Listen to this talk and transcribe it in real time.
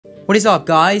What is up,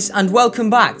 guys, and welcome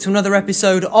back to another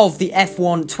episode of the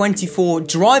F1 24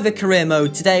 Driver Career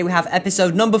Mode. Today we have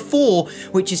episode number 4,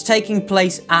 which is taking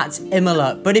place at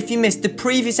Imola. But if you missed the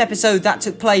previous episode that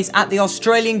took place at the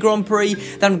Australian Grand Prix,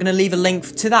 then I'm going to leave a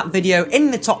link to that video in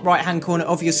the top right hand corner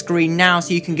of your screen now,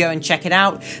 so you can go and check it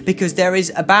out, because there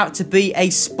is about to be a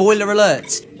spoiler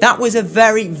alert. That was a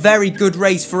very, very good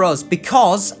race for us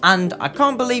because, and I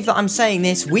can't believe that I'm saying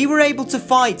this, we were able to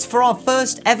fight for our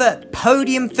first ever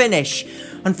podium finish.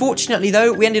 Unfortunately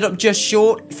though, we ended up just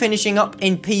short, finishing up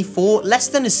in P4, less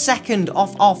than a second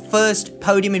off our first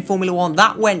podium in Formula 1.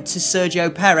 That went to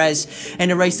Sergio Perez in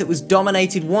a race that was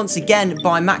dominated once again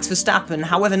by Max Verstappen.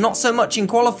 However, not so much in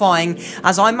qualifying,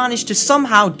 as I managed to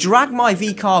somehow drag my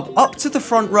V-carb up to the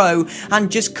front row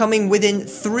and just coming within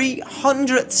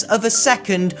 0.03 of a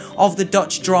second of the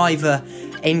Dutch driver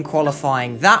in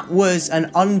qualifying. That was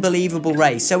an unbelievable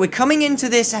race. So we're coming into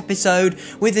this episode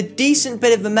with a decent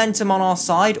bit of momentum on our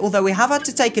side, although we have had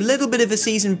to take a little bit of a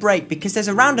season break because there's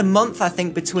around a month, I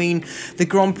think, between the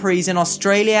Grand Prix in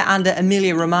Australia and at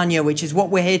Emilia-Romagna, which is what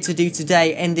we're here to do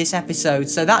today in this episode.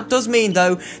 So that does mean,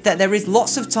 though, that there is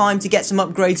lots of time to get some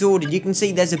upgrades ordered. You can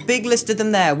see there's a big list of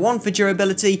them there, 1 for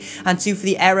durability and 2 for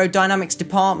the aerodynamics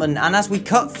department. And as we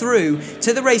cut through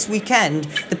to the race weekend,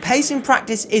 the pace in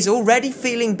practice is already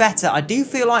feeling better. I do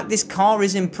feel like this car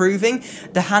is improving,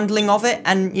 the handling of it,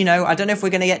 and you know, I don't know if we're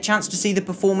going to get a chance to see the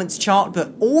performance chart,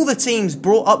 but all the teams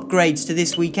brought upgrades to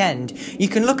this weekend. You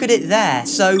can look at it there.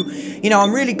 So, you know,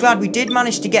 I'm really glad we did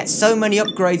manage to get so many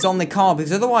upgrades on the car,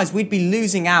 because otherwise we'd be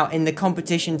losing out in the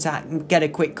competition to get a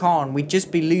quick car, and we'd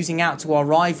just be losing out to our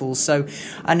rivals. So,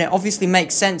 and it obviously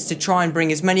makes sense to try and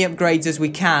bring as many upgrades as we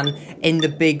can in the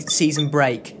big season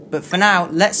break. But for now,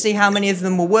 let's see how many of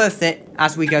them were worth it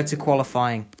as we go to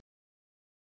qualifying.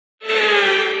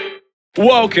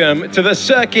 Welcome to the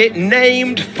circuit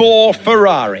named for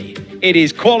Ferrari. It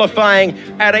is qualifying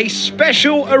at a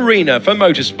special arena for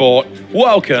motorsport.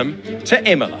 Welcome to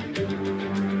Imola.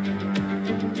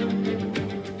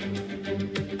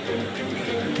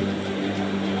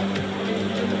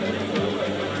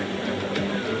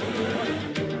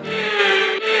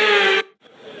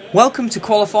 Welcome to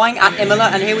qualifying at Imola,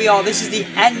 and here we are. This is the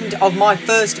end of my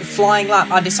first flying lap.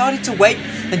 I decided to wait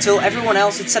until everyone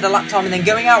else had set a lap time and then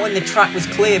going out when the track was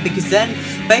clear, because then,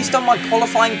 based on my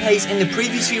qualifying pace in the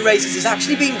previous few races, it's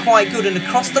actually been quite good, and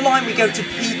across the line we go to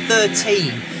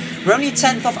P13. We're only a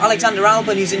 10th off Alexander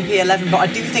Albon, who's in P11, but I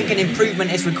do think an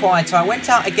improvement is required. So I went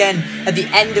out again at the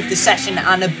end of the session,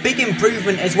 and a big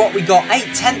improvement is what we got.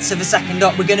 0.8 of a second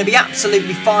up. We're going to be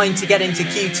absolutely fine to get into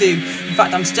Q2. In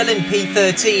fact, I'm still in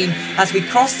P13 as we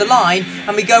cross the line,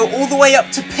 and we go all the way up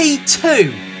to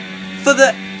P2 for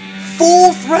the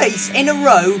 4th race in a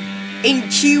row in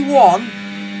Q1.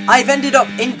 I've ended up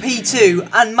in P2,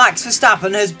 and Max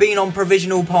Verstappen has been on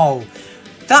provisional pole.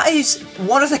 That is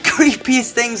one of the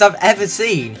creepiest things I've ever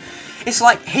seen. It's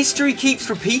like history keeps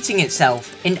repeating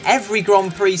itself in every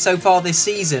Grand Prix so far this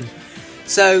season.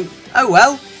 So, oh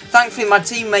well. Thankfully, my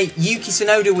teammate Yuki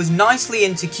Tsunoda was nicely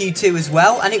into Q2 as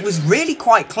well, and it was really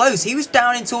quite close. He was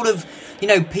down in sort of, you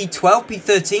know, P12,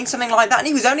 P13, something like that, and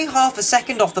he was only half a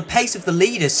second off the pace of the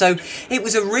leader. So it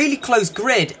was a really close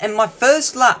grid, and my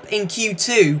first lap in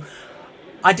Q2,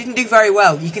 I didn't do very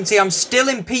well. You can see I'm still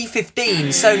in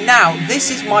P15. So now,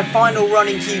 this is my final run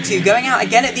in Q2. Going out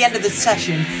again at the end of the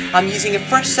session, I'm using a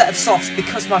fresh set of softs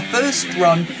because my first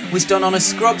run was done on a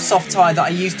scrub soft tyre that I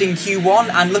used in Q1.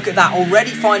 And look at that,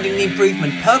 already finding the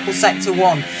improvement. Purple sector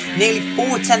 1, nearly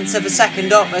 0.4 of a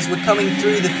second up as we're coming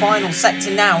through the final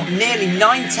sector now. Nearly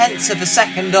 0.9 of a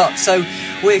second up. So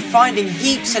we're finding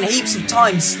heaps and heaps of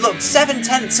times. Look,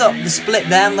 0.7 up the split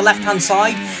there on the left-hand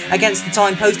side against the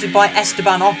time posted by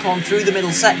Esteban Ocon through the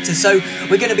middle sector. So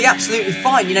we're going to be absolutely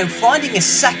fine. You know, finding a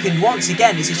second once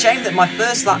again. It's a shame that my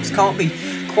first laps can't be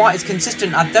quite as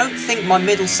consistent. I don't think my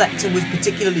middle sector was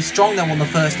particularly strong though on the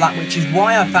first lap, which is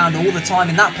why I found all the time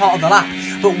in that part of the lap.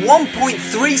 But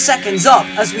 1.3 seconds up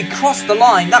as we cross the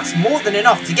line, that's more than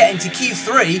enough to get into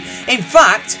Q3. In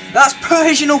fact, that's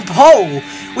provisional pole.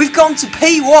 We've gone to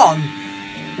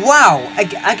P1. Wow.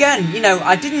 Again, you know,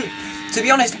 to be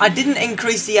honest, I didn't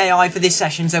increase the AI for this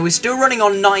session, so we're still running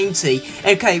on 90.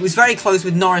 Okay, it was very close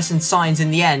with Norris and Sainz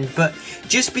in the end, but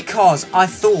just because I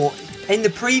thought In the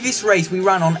previous race, we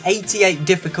ran on 88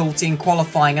 difficulty in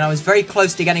qualifying, and I was very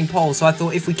close to getting pole, so I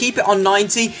thought if we keep it on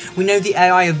 90, we know the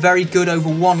AI are very good over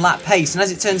 1 lap pace, and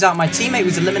as it turns out, my teammate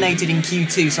was eliminated in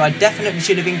Q2, so I definitely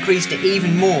should have increased it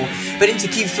even more. But into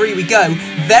Q3 we go,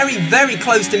 very, very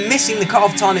close to missing the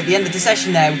cut-off time at the end of the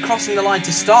session there, crossing the line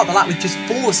to start the lap with just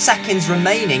 4 seconds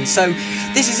remaining, so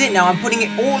this is it now. I'm putting it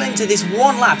all into this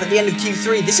 1 lap at the end of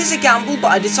Q3. This is a gamble,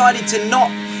 but I decided to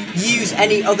not use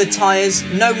any other tyres,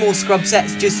 no more scrub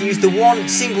sets, just use the one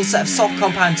single set of soft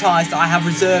compound tyres that I have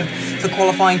reserved for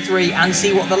qualifying 3 and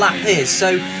see what the lap is.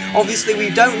 So obviously we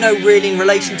don't know really in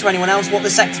relation to anyone else what the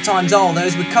sector times are, though,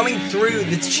 as we're coming through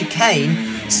the chicane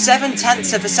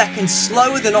 7/10 of a second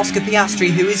slower than Oscar Piastri,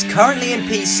 who is currently in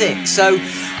P6. So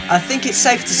I think it's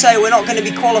safe to say we're not going to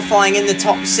be qualifying in the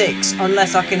top 6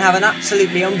 unless I can have an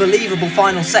absolutely unbelievable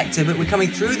final sector, but we're coming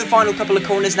through the final couple of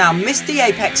corners now. Missed the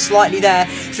apex slightly there,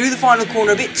 through the final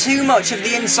corner, a bit too much of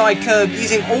the inside curb,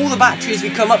 using all the batteries we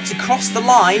come up to cross the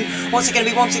line. What's it going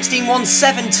to be, 116,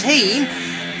 117?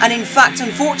 And in fact,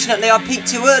 unfortunately, I peaked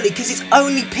too early because it's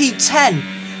only P10.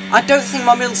 I don't think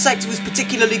my middle sector was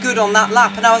particularly good on that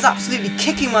lap, and I was absolutely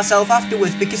kicking myself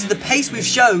afterwards because of the pace we've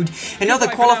showed in other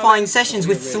qualifying sessions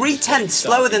with 3/10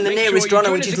 slower than the nearest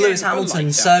runner, which is Lewis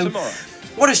Hamilton. So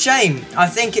what a shame. I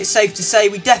think it's safe to say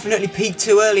we definitely peaked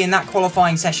too early in that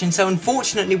qualifying session, so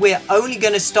unfortunately we're only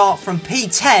going to start from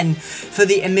P10 for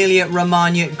the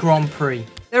Emilia-Romagna Grand Prix.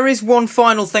 There is one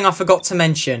final thing I forgot to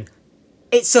mention.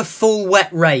 It's a full wet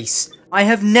race. I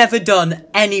have never done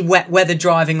any wet weather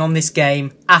driving on this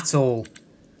game at all.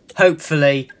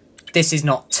 Hopefully, this is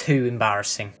not too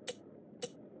embarrassing.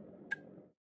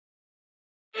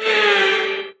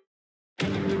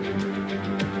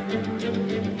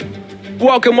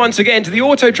 Welcome once again to the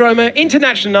Autodromo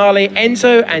Internazionale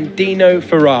Enzo and Dino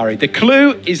Ferrari. The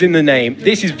clue is in the name.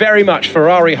 This is very much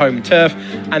Ferrari home turf,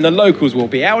 and the locals will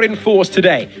be out in force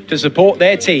today to support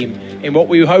their team in what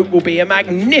we hope will be a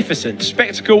magnificent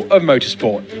spectacle of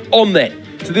motorsport. On then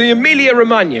to the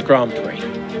Emilia-Romagna Grand Prix.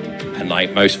 And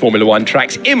like most Formula One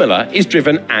tracks, Imola is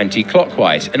driven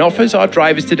anti-clockwise and offers our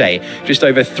drivers today just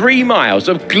over 3 miles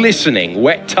of glistening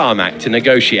wet tarmac to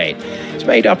negotiate. It's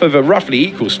made up of a roughly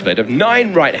equal split of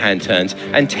 9 right-hand turns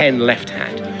and 10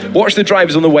 left-hand. Watch the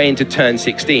drivers on the way into turn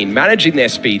 16. Managing their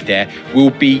speed there will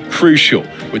be crucial,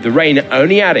 with the rain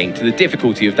only adding to the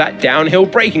difficulty of that downhill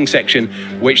braking section,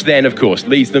 which then, of course,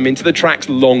 leads them into the track's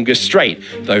longest straight,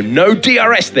 though no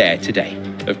DRS there today,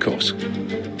 of course.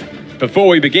 Before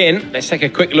we begin, let's take a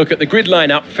quick look at the grid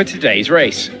lineup for today's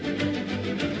race.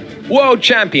 World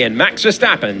champion Max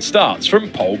Verstappen starts from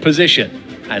pole position,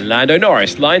 and Lando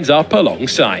Norris lines up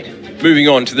alongside. Moving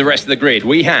on to the rest of the grid,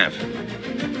 we have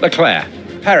Leclerc,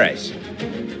 Perez,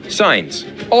 Sainz,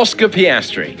 Oscar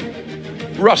Piastri,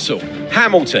 Russell,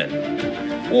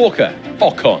 Hamilton, Walker,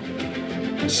 Ocon,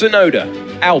 Tsunoda,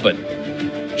 Albon,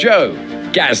 Joe,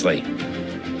 Gasly,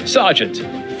 Sargent,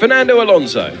 Fernando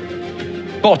Alonso,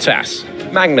 Bottas,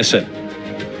 Magnussen,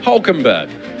 Hulkenberg,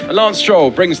 and Lance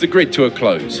Stroll brings the grid to a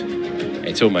close.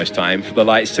 It's almost time for the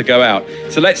lights to go out,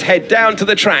 so let's head down to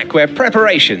the track where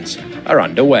preparations are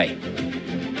underway.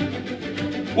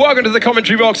 Welcome to the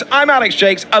commentary box. I'm Alex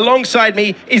Jakes. Alongside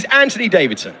me is Anthony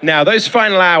Davidson. Now, those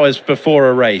final hours before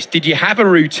a race, did you have a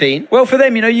routine? Well, for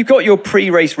them, you've got your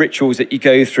pre-race rituals that you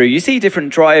go through. You see different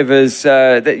drivers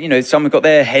that, some have got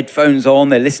their headphones on,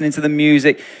 they're listening to the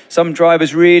music. Some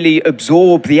drivers really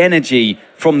absorb the energy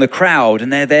from the crowd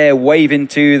and they're there waving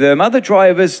to them. Other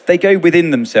drivers, they go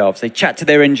within themselves. They chat to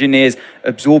their engineers,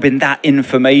 absorbing that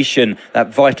information, that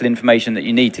vital information that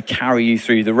you need to carry you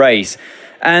through the race.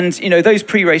 And, those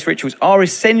pre-race rituals are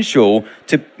essential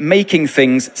to making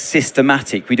things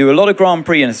systematic. We do a lot of Grand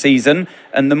Prix in a season,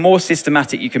 and the more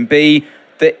systematic you can be,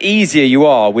 the easier you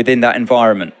are within that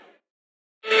environment.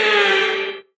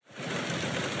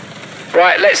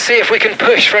 Right, let's see if we can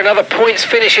push for another points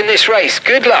finish in this race.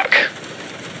 Good luck.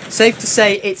 Safe to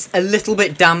say it's a little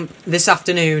bit damp this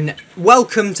afternoon.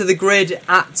 Welcome to the grid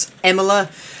at Imola.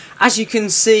 As you can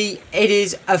see, it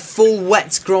is a full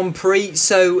wet Grand Prix,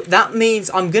 so that means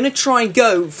I'm going to try and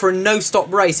go for a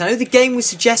no-stop race. I know the game was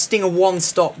suggesting a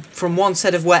one-stop from one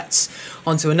set of wets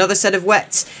onto another set of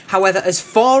wets. However, as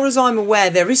far as I'm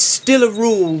aware, there is still a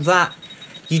rule that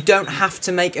you don't have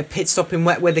to make a pit stop in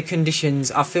wet weather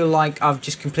conditions. I feel like I've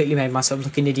just completely made myself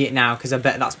look an idiot now because I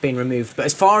bet that's been removed. But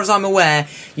as far as I'm aware,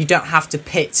 you don't have to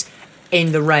pit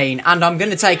in the rain. And I'm going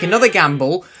to take another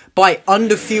gamble by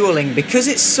underfueling. Because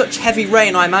it's such heavy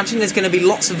rain, I imagine there's going to be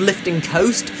lots of lift and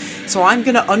coast. So I'm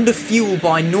going to underfuel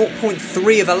by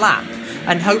 0.3 of a lap.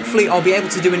 and hopefully I'll be able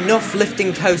to do enough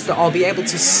lifting coast that I'll be able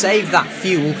to save that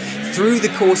fuel through the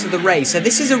course of the race. So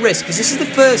this is a risk, because this is the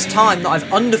first time that I've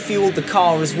underfueled the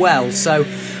car as well, so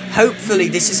hopefully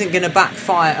this isn't going to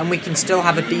backfire and we can still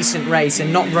have a decent race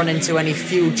and not run into any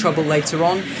fuel trouble later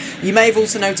on. You may have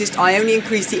also noticed I only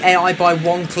increased the AI by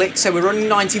 1 click, so we're running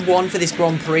 91 for this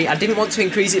Grand Prix. I didn't want to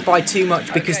increase it by too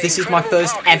much because this is my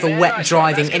first ever wet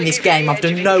driving in this game. I've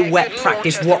done no wet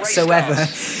practice whatsoever.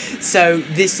 So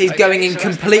this is going in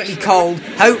completely cold.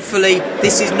 Hopefully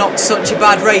this is not such a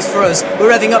bad race for us.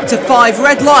 We're revving up to 5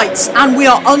 red lights and we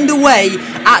are underway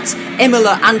at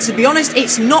Imola, and to be honest,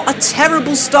 it's not a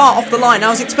terrible start off the line. I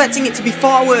was expecting it to be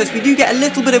far worse. We do get a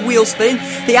little bit of wheel spin.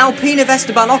 The Alpine of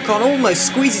Esteban Ocon almost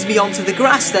squeezes me onto the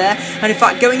grass there, and in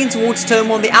fact going in towards turn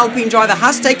 1, the Alpine driver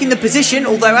has taken the position,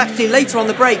 although actually later on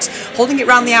the brakes, holding it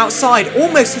round the outside,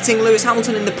 almost hitting Lewis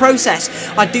Hamilton in the process.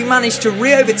 I do manage to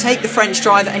re-overtake the French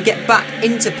driver and get back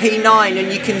into P9,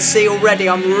 and you can see already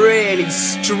I'm really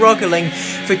struggling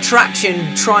for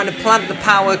traction, trying to plant the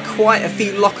power, quite a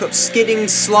few lockups, skidding,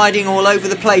 sliding all over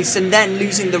the place, and then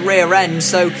losing the rear end.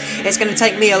 So it's going to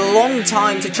take me a long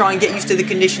time to try and get used to the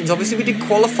conditions. Obviously we did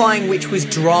qualifying, which was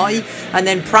dry, and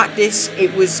then practice,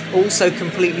 it was also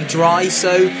completely dry.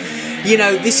 So you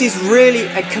know, this is really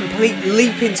a complete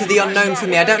leap into the unknown for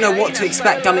me. I don't know what to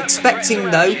expect. I'm expecting,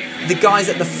 though, the guys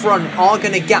at the front are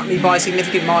going to gap me by a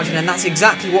significant margin, and that's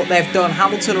exactly what they've done.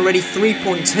 Hamilton already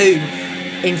 3.2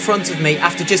 in front of me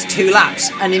after just 2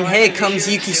 laps, and in here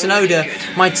comes Yuki Tsunoda.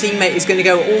 My teammate is going to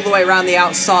go all the way around the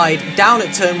outside, down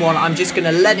at turn 1. I'm just going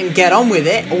to let him get on with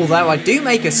it, although I do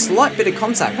make a slight bit of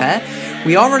contact there.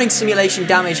 We are running simulation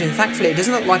damage, and thankfully it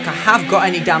doesn't look like I have got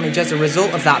any damage as a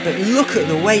result of that, but look at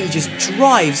the way he just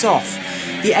drives off.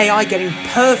 The AI getting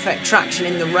perfect traction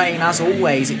in the rain as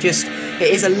always. It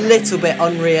is a little bit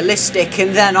unrealistic,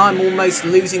 and then I'm almost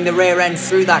losing the rear end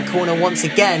through that corner once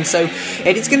again. So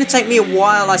it is going to take me a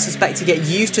while, I suspect, to get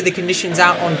used to the conditions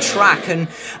out on track. And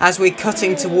as we're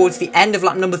cutting towards the end of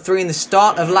lap number 3 and the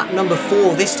start of lap number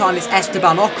 4, this time it's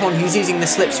Esteban Ocon who's using the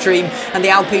slipstream, and the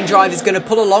Alpine driver is going to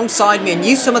pull alongside me and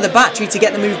use some of the battery to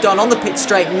get the move done on the pit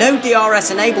straight. No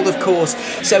DRS enabled, of course,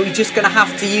 so he's just going to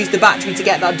have to use the battery to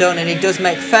get that done, and he does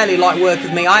make fairly light work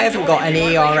of me. I haven't got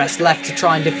any ERS left to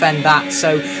try and defend that,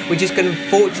 so we're just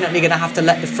unfortunately going to have to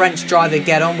let the French driver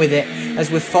get on with it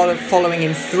as we're following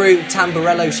him through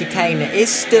Tamburello chicane. It is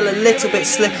still a little bit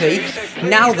slippy.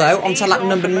 Now though, onto lap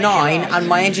number 9, and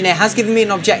my engineer has given me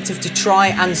an objective to try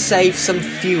and save some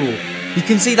fuel. You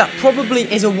can see that probably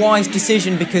is a wise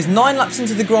decision, because 9 laps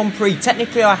into the Grand Prix,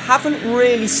 technically I haven't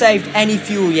really saved any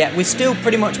fuel yet. We're still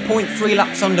pretty much 0.3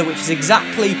 laps under, which is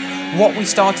exactly what we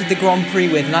started the Grand Prix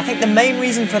with, and I think the main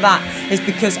reason for that is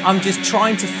because I'm just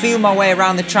trying to feel my way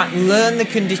around the track, learn the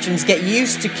conditions, get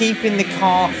used to keeping the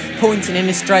car pointing in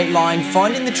a straight line,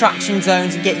 finding the traction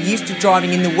zones, and get used to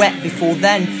driving in the wet before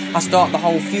then I start the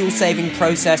whole fuel saving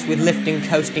process with lifting,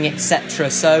 coasting, etc.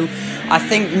 So I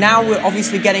think now we're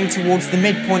obviously getting towards the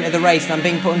midpoint of the race, and I'm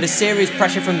being put under serious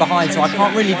pressure from behind, so I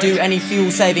can't really do any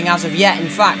fuel saving as of yet. In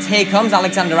fact, here comes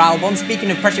Alexander Albon. Speaking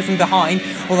of pressure from behind,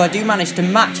 although I do manage to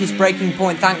match his braking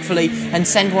point, thankfully, and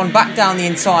send one back down the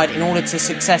inside in order to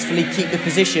successfully keep the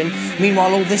position.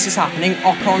 Meanwhile, all this is happening.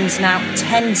 Ocon's now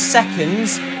 10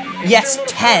 seconds, yes,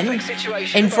 10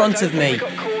 in front of me.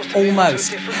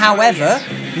 Almost. However,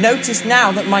 notice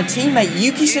now that my teammate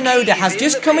Yuki Tsunoda has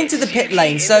just come into the pit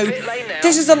lane, so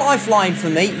this is a lifeline for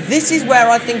me. This is where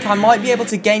I think I might be able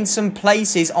to gain some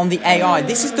places on the AI.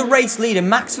 This is the race leader,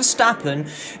 Max Verstappen,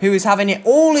 who is having it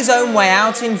all his own way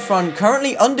out in front,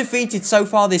 currently undefeated so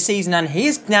far this season, and he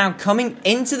is now coming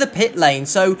into the pit lane.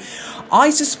 So I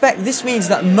suspect this means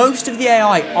that most of the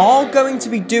AI are going to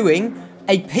be doing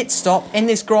a pit stop in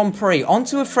this Grand Prix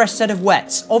onto a fresh set of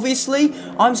wets. Obviously,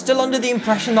 I'm still under the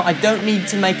impression that I don't need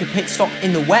to make a pit stop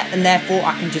in the wet, and therefore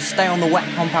I can just stay on the wet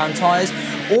compound tyres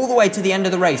all the way to the end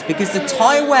of the race, because the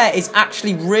tyre wear is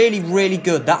actually really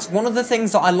good. That's one of the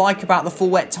things that I like about the full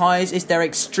wet tyres, is they're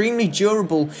extremely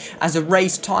durable as a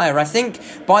race tyre. I think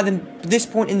by this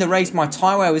point in the race my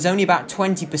tyre wear was only about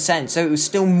 20%, so it was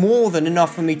still more than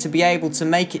enough for me to be able to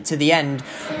make it to the end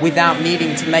without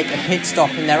needing to make a pit stop.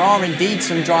 And there are indeed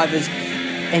some drivers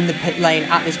in the pit lane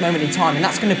at this moment in time, and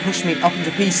that's going to push me up into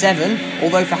P7,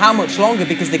 although for how much longer,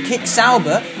 because the kick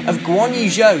Sauber of Guan Yu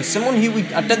Zhou, someone who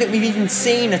I don't think we've even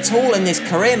seen at all in this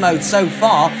career mode so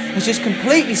far, has just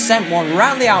completely sent one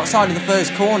round the outside of the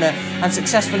first corner and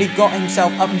successfully got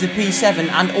himself up into P7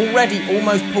 and already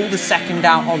almost pulled a second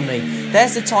out on me.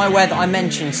 There's the tyre wear that I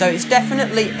mentioned, so it's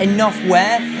definitely enough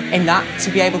wear in that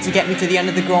to be able to get me to the end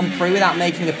of the Grand Prix without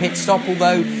making a pit stop,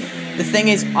 although The thing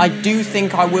is, I do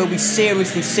think I will be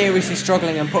seriously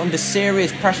struggling and put under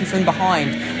serious pressure from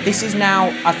behind. This is now,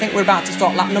 I think we're about to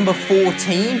start lap number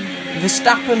 14.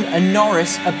 Verstappen and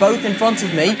Norris are both in front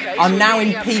of me. I'm now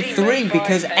in P3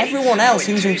 because everyone else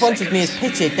who's in front of me is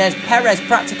pitted. There's Perez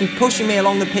practically pushing me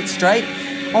along the pit straight.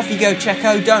 Off you go,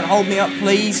 Checo. Don't hold me up,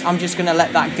 please. I'm just going to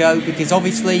let that go because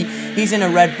obviously he's in a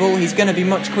Red Bull. He's going to be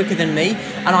much quicker than me.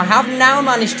 And I have now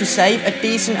managed to save a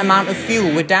decent amount of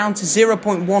fuel. We're down to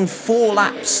 0.14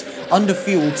 laps under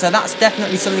fuel. So that's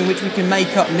definitely something which we can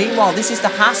make up. Meanwhile, this is the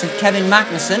Haas of Kevin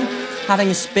Magnussen having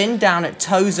a spin down at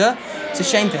Tosa. It's a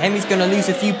shame for him. He's going to lose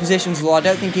a few positions, although I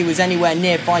don't think he was anywhere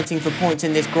near fighting for points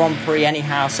in this Grand Prix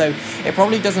anyhow, so it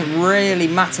probably doesn't really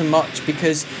matter much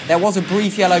because there was a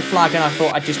brief yellow flag and I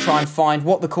thought I'd just try and find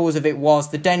what the cause of it was.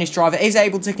 The Danish driver is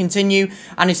able to continue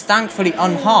and is thankfully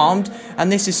unharmed, and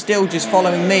this is still just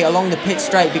following me along the pit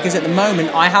straight because at the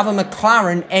moment I have a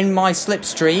McLaren in my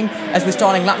slipstream as we're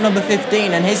starting lap number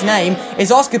 15, and his name is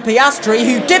Oscar Piastri,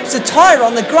 who dips a tyre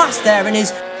on the grass there in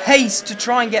his haste to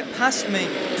try and get past me.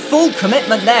 Full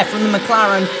commitment there from the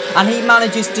McLaren, and he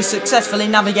manages to successfully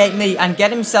navigate me and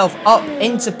get himself up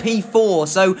into P4.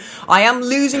 So I am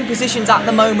losing positions at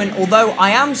the moment, although I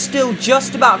am still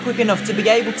just about quick enough to be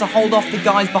able to hold off the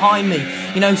guys behind me.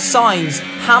 You know, Sainz,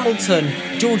 Hamilton,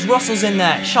 George Russell's in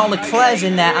there, Charles Leclerc's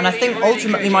in there, and I think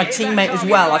ultimately my teammate as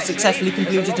well. I've successfully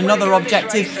completed another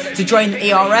objective to drain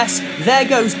the ERS. There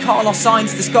goes Carlos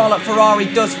Sainz. The Scarlet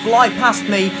Ferrari does fly past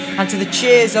me, and to the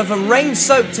cheers of a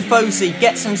rain-soaked Tifosi,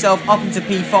 gets himself up into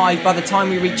P5 by the time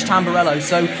we reach Tamburello.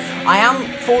 So I am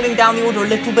falling down the order a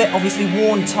little bit, obviously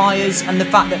worn tyres and the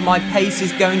fact that my pace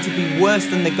is going to be worse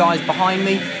than the guys behind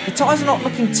me. The tyres are not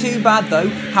looking too bad though,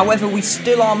 however we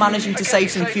still are managing to save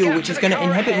some fuel, which is going to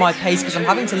inhibit my pace because I'm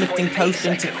having to lift and coast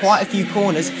into quite a few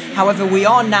corners. However, we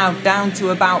are now down to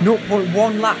about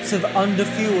 0.1 laps of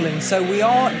under-fueling, so we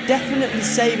are definitely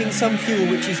saving some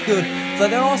fuel, which is good. So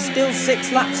there are still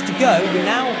 6 laps to go. We're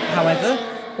now, however,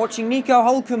 watching Nico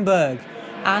Hülkenberg,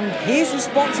 and he's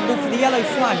responsible for the yellow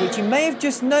flag, which you may have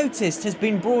just noticed has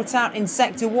been brought out in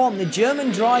Sector 1. The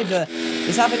German driver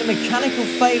is having a mechanical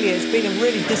failure. It's been a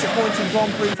really disappointing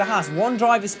Grand Prix for Haas. One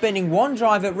driver spinning, one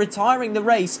driver retiring the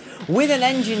race with an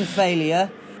engine failure.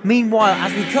 Meanwhile,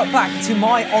 as we cut back to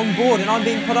my onboard, and I'm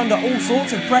being put under all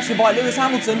sorts of pressure by Lewis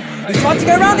Hamilton, who's trying to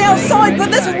go around the outside,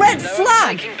 but there's a red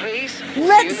flag!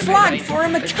 Red flag for a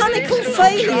mechanical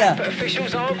failure!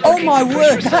 Oh my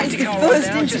word, that is the first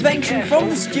intervention from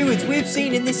the stewards we've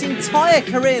seen in this entire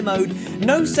career mode.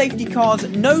 No safety cars,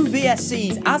 no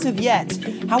VSCs as of yet.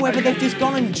 However, they've just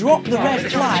gone and dropped the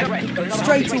red flag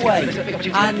straight away.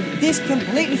 And this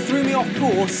completely threw me off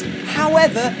course.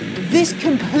 However, this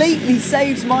completely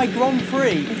saves my Grand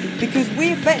Prix because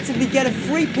we effectively get a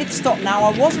free pit stop now.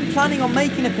 I wasn't planning on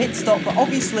making a pit stop, but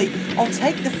obviously I'll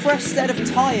take the fresh set of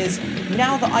tyres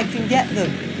now that I can get them.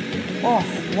 Oh,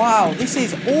 wow, this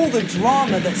is all the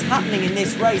drama that's happening in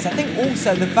this race. I think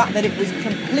also the fact that it was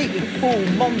completely full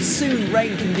monsoon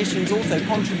rain conditions also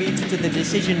contributed to the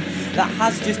decision that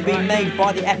has just been made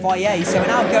by the FIA. So we're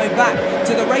now going back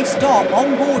to the race start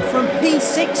on board from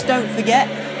P6, don't forget.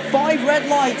 5 red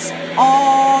lights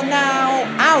are now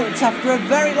out after a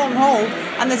very long hold,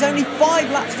 and there's only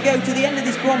 5 laps to go to the end of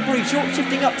this Grand Prix. Short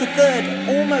shifting up to 3rd,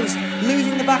 almost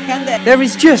losing the back end there. There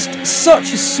is just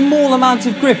such a small amount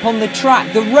of grip on the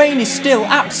track. The rain is still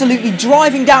absolutely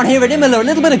driving down here at Imola. A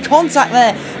little bit of contact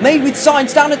there made with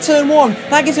Sainz down at turn 1.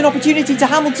 That gives an opportunity to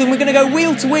Hamilton. We're going to go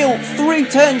wheel to wheel through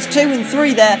turns 2 and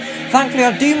 3 there. Thankfully,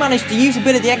 I do manage to use a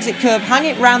bit of the exit curve, hang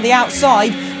it round the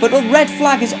outside, but the red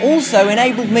flag has also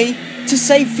enabled me to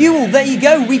save fuel. There you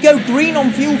go, we go green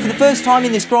on fuel for the first time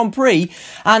in this Grand Prix,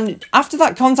 and after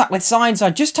that contact with Sainz, I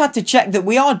just had to check that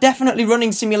we are definitely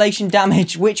running simulation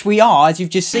damage, which we are, as you've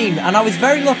just seen, and I was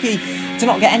very lucky to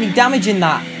not get any damage in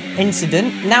that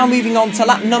incident. Now moving on to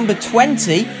lap number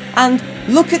 20, and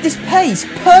look at this pace,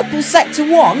 purple sector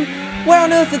 1. Where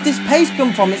on earth did this pace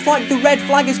come from? It's like the red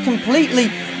flag has completely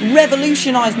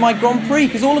revolutionised my Grand Prix,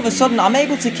 because all of a sudden I'm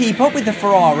able to keep up with the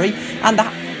Ferrari, and the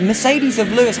Mercedes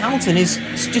of Lewis Hamilton is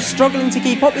just struggling to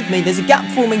keep up with me. There's a gap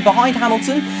forming behind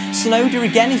Hamilton. Tsunoda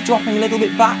again is dropping a little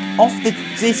bit back off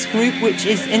this group, which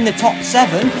is in the top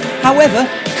 7. However,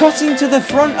 cutting to the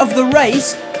front of the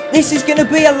race, this is going to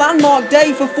be a landmark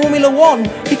day for Formula 1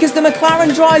 because the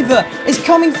McLaren driver is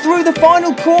coming through the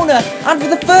final corner, and for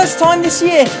the first time this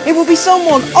year it will be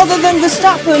someone other than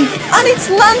Verstappen, and it's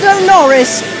Lando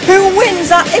Norris who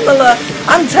wins at Imola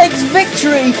and takes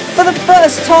victory for the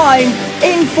first time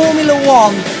in Formula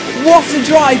 1. What a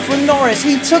drive from Norris.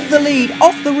 He took the lead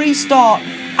off the restart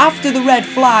After the red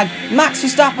flag, Max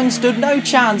Verstappen stood no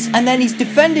chance, and then he's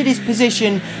defended his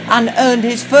position and earned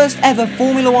his first ever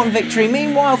Formula 1 victory.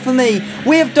 Meanwhile, for me,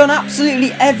 we have done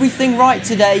absolutely everything right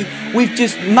today. We've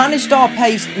just managed our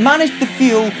pace, managed the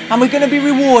fuel, and we're going to be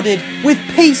rewarded with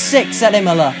P6 at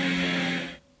Imola.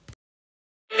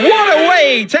 What a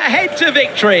way to head to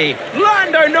victory!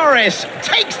 Lando Norris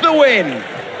takes the win!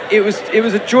 It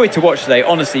was a joy to watch today,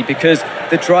 honestly, because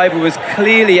the driver was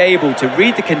clearly able to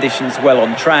read the conditions well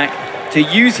on track, to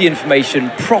use the information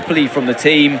properly from the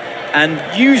team,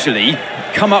 and usually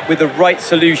come up with the right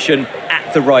solution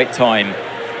at the right time.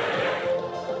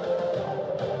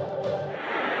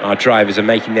 Our drivers are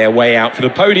making their way out for the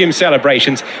podium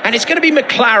celebrations, and it's going to be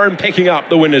McLaren picking up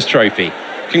the winner's trophy.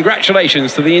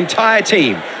 Congratulations to the entire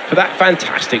team for that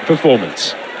fantastic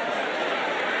performance.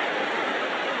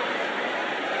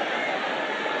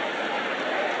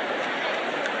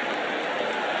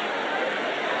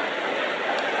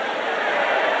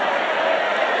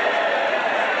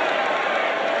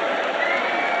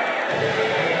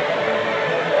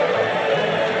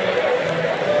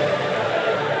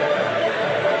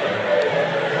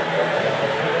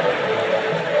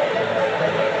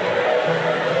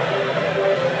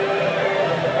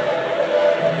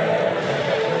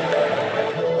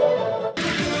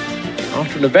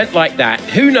 After an event like that,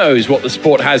 who knows what the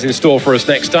sport has in store for us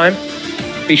next time?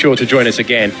 Be sure to join us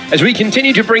again as we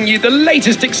continue to bring you the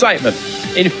latest excitement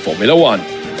in Formula 1.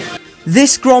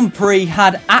 This Grand Prix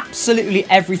had absolutely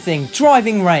everything.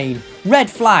 Driving rain, red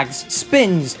flags,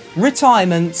 spins,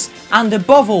 retirements, and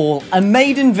above all, a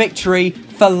maiden victory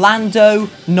for Lando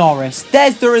Norris.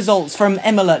 There's the results from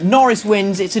Imola. Norris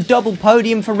wins. It's a double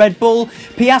podium for Red Bull.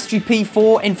 Piastri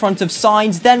P4 in front of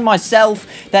Sainz, then myself,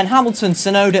 then Hamilton,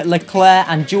 Tsunoda, Leclerc,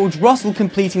 and George Russell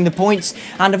completing the points.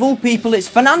 And of all people, it's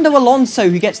Fernando Alonso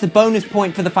who gets the bonus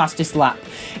point for the fastest lap.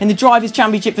 In the Drivers'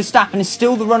 Championship, Verstappen is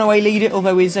still the runaway leader,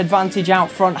 although his advantage out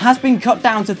front has been cut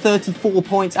down to 34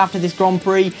 points after this Grand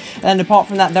Prix. And apart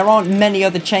from that, there aren't many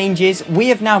other changes. We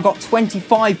have now got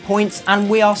 25 points, and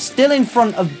we are still in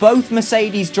front of both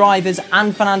Mercedes drivers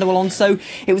and Fernando Alonso.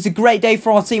 It was a great day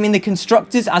for our team in the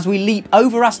Constructors as we leap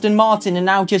over Aston Martin and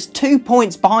now just 2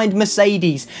 points behind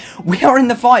Mercedes. We are in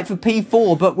the fight for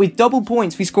P4, but with double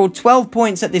points, we scored 12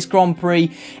 points at this Grand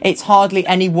Prix. It's hardly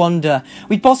any wonder.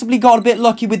 We possibly got a bit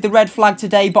lucky with the red flag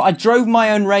today, but I drove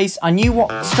my own race. I knew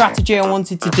what strategy I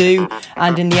wanted to do,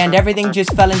 and in the end, everything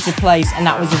just fell into place, and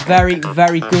that was a very,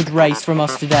 very good race from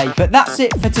us today. But that's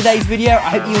it for today's video.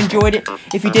 I hope you enjoyed it.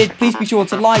 If you did, please be sure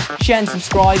to like, share and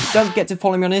subscribe. Don't forget to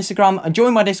follow me on Instagram and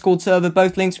join my Discord server.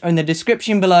 Both links are in the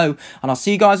description below. And I'll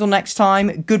see you guys all next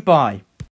time. Goodbye.